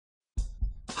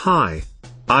Hi.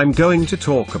 I'm going to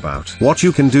talk about what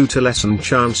you can do to lessen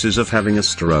chances of having a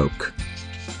stroke.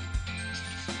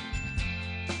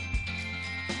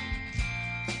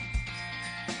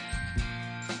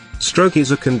 Stroke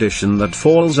is a condition that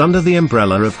falls under the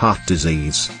umbrella of heart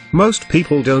disease. Most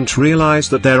people don't realize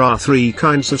that there are 3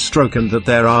 kinds of stroke and that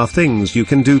there are things you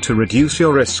can do to reduce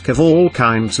your risk of all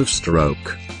kinds of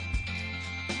stroke.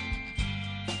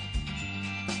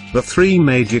 The 3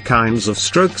 major kinds of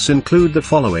strokes include the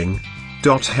following.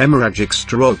 Hemorrhagic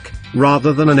stroke,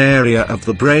 rather than an area of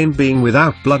the brain being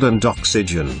without blood and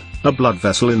oxygen, a blood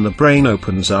vessel in the brain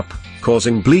opens up,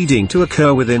 causing bleeding to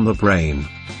occur within the brain.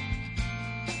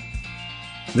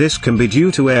 This can be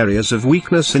due to areas of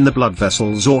weakness in the blood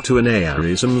vessels or to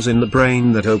aneurysms in the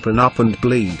brain that open up and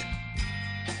bleed.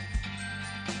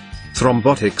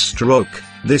 Thrombotic stroke.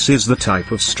 This is the type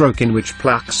of stroke in which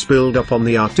plaques build up on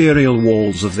the arterial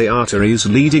walls of the arteries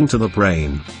leading to the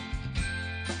brain.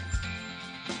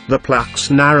 The plaques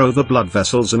narrow the blood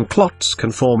vessels and clots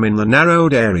can form in the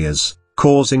narrowed areas,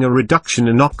 causing a reduction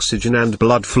in oxygen and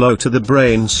blood flow to the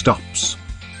brain stops.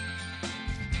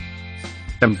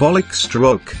 Embolic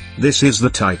stroke. This is the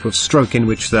type of stroke in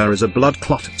which there is a blood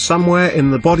clot somewhere in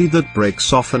the body that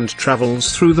breaks off and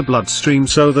travels through the bloodstream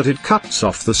so that it cuts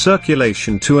off the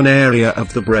circulation to an area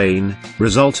of the brain,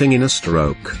 resulting in a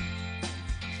stroke.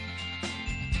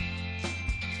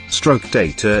 Stroke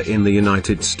data in the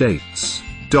United States.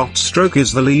 Stroke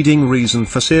is the leading reason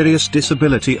for serious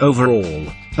disability overall,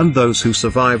 and those who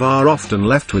survive are often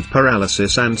left with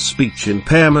paralysis and speech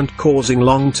impairment, causing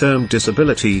long-term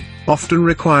disability, often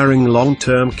requiring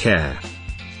long-term care.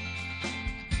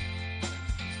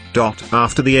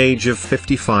 After the age of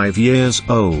 55 years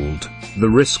old, the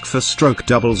risk for stroke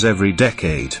doubles every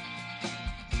decade.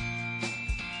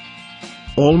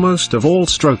 Almost all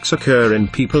strokes occur in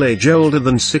people age older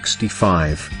than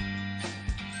 65.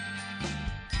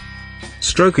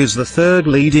 Stroke is the 3rd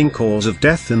leading cause of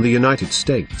death in the United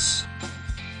States.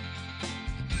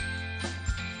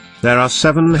 There are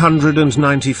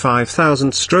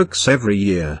 795,000 strokes every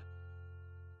year.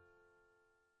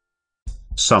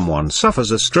 Someone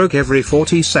suffers a stroke every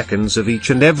 40 seconds of each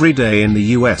and every day in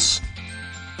the US.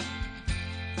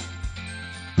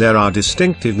 There are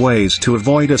distinctive ways to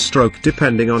avoid a stroke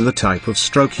depending on the type of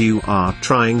stroke you are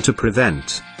trying to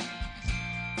prevent.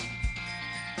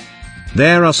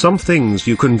 There are some things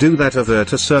you can do that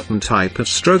avert a certain type of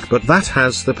stroke, but that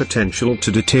has the potential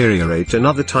to deteriorate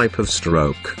another type of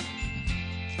stroke.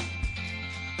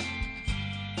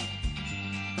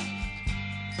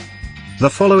 The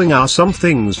following are some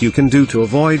things you can do to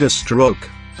avoid a stroke.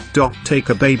 Take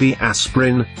a baby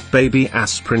aspirin. Baby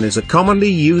aspirin is a commonly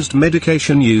used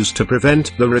medication used to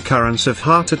prevent the recurrence of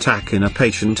heart attack in a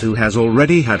patient who has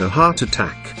already had a heart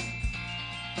attack.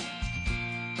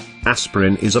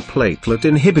 Aspirin is a platelet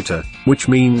inhibitor, which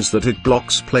means that it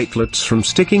blocks platelets from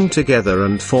sticking together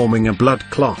and forming a blood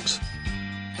clot.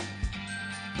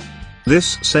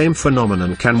 This same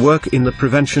phenomenon can work in the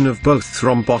prevention of both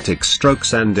thrombotic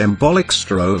strokes and embolic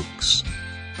strokes.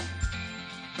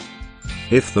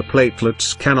 If the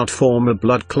platelets cannot form a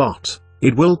blood clot,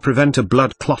 it will prevent a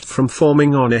blood clot from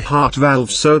forming on a heart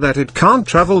valve so that it can't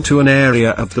travel to an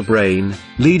area of the brain,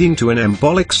 leading to an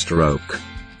embolic stroke.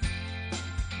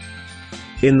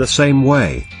 In the same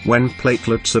way, when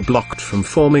platelets are blocked from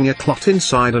forming a clot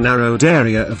inside a narrowed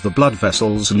area of the blood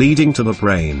vessels leading to the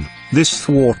brain, this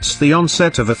thwarts the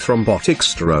onset of a thrombotic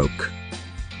stroke.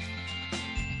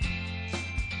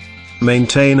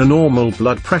 Maintain a normal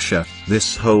blood pressure.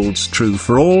 This holds true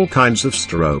for all kinds of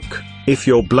stroke. If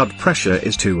your blood pressure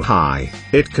is too high,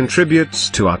 it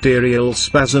contributes to arterial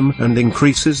spasm and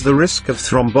increases the risk of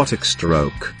thrombotic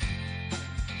stroke.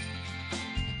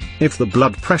 If the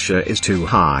blood pressure is too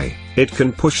high, it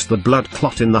can push the blood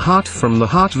clot in the heart from the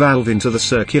heart valve into the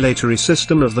circulatory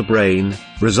system of the brain,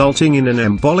 resulting in an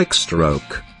embolic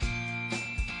stroke.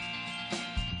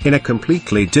 In a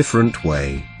completely different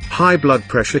way, high blood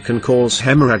pressure can cause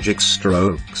hemorrhagic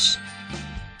strokes.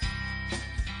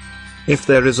 If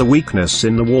there is a weakness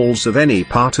in the walls of any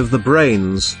part of the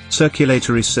brain's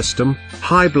circulatory system,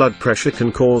 high blood pressure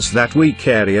can cause that weak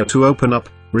area to open up,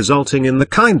 resulting in the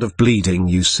kind of bleeding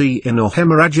you see in a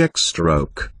hemorrhagic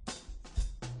stroke.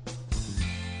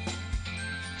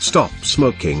 Stop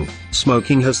smoking.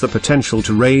 Smoking has the potential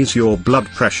to raise your blood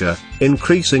pressure,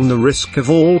 increasing the risk of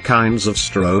all kinds of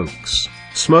strokes.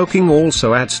 Smoking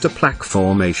also adds to plaque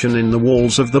formation in the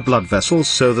walls of the blood vessels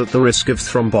so that the risk of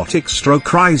thrombotic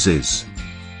stroke rises.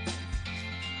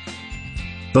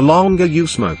 The longer you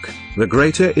smoke, the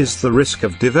greater is the risk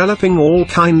of developing all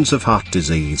kinds of heart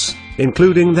disease,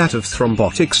 including that of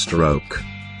thrombotic stroke.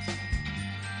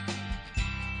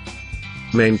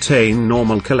 Maintain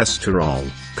normal cholesterol.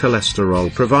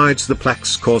 Cholesterol provides the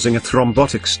plaques causing a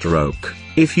thrombotic stroke.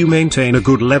 If you maintain a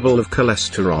good level of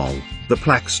cholesterol, the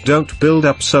plaques don't build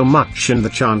up so much and the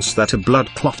chance that a blood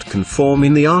clot can form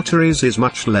in the arteries is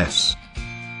much less.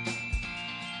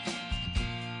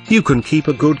 You can keep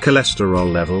a good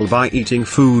cholesterol level by eating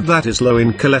food that is low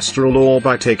in cholesterol or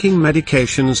by taking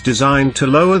medications designed to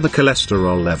lower the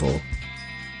cholesterol level.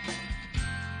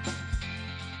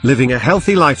 Living a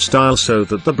healthy lifestyle so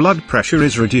that the blood pressure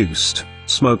is reduced,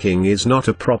 smoking is not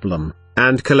a problem,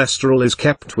 and cholesterol is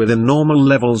kept within normal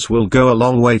levels will go a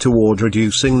long way toward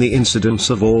reducing the incidence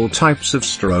of all types of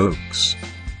strokes.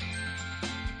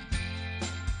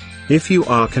 If you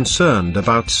are concerned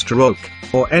about stroke,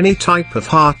 or any type of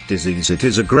heart disease, it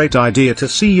is a great idea to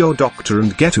see your doctor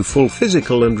and get a full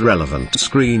physical and relevant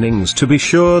screenings to be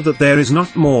sure that there is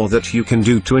not more that you can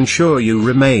do to ensure you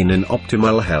remain in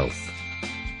optimal health.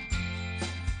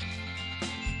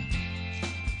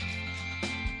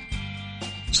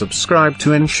 Subscribe to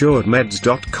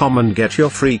insuredmeds.com and get your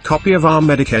free copy of our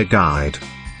Medicare guide.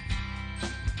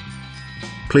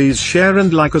 Please share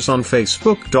and like us on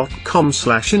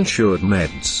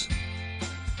facebook.com/insuredmeds.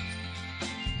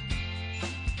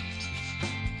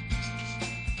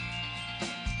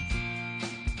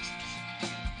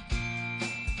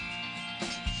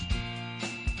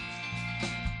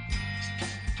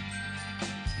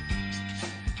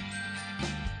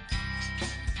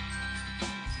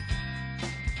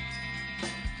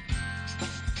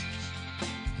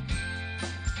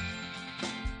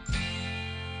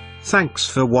 Thanks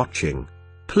for watching.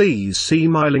 Please see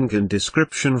my link in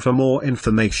description for more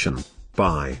information.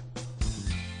 Bye.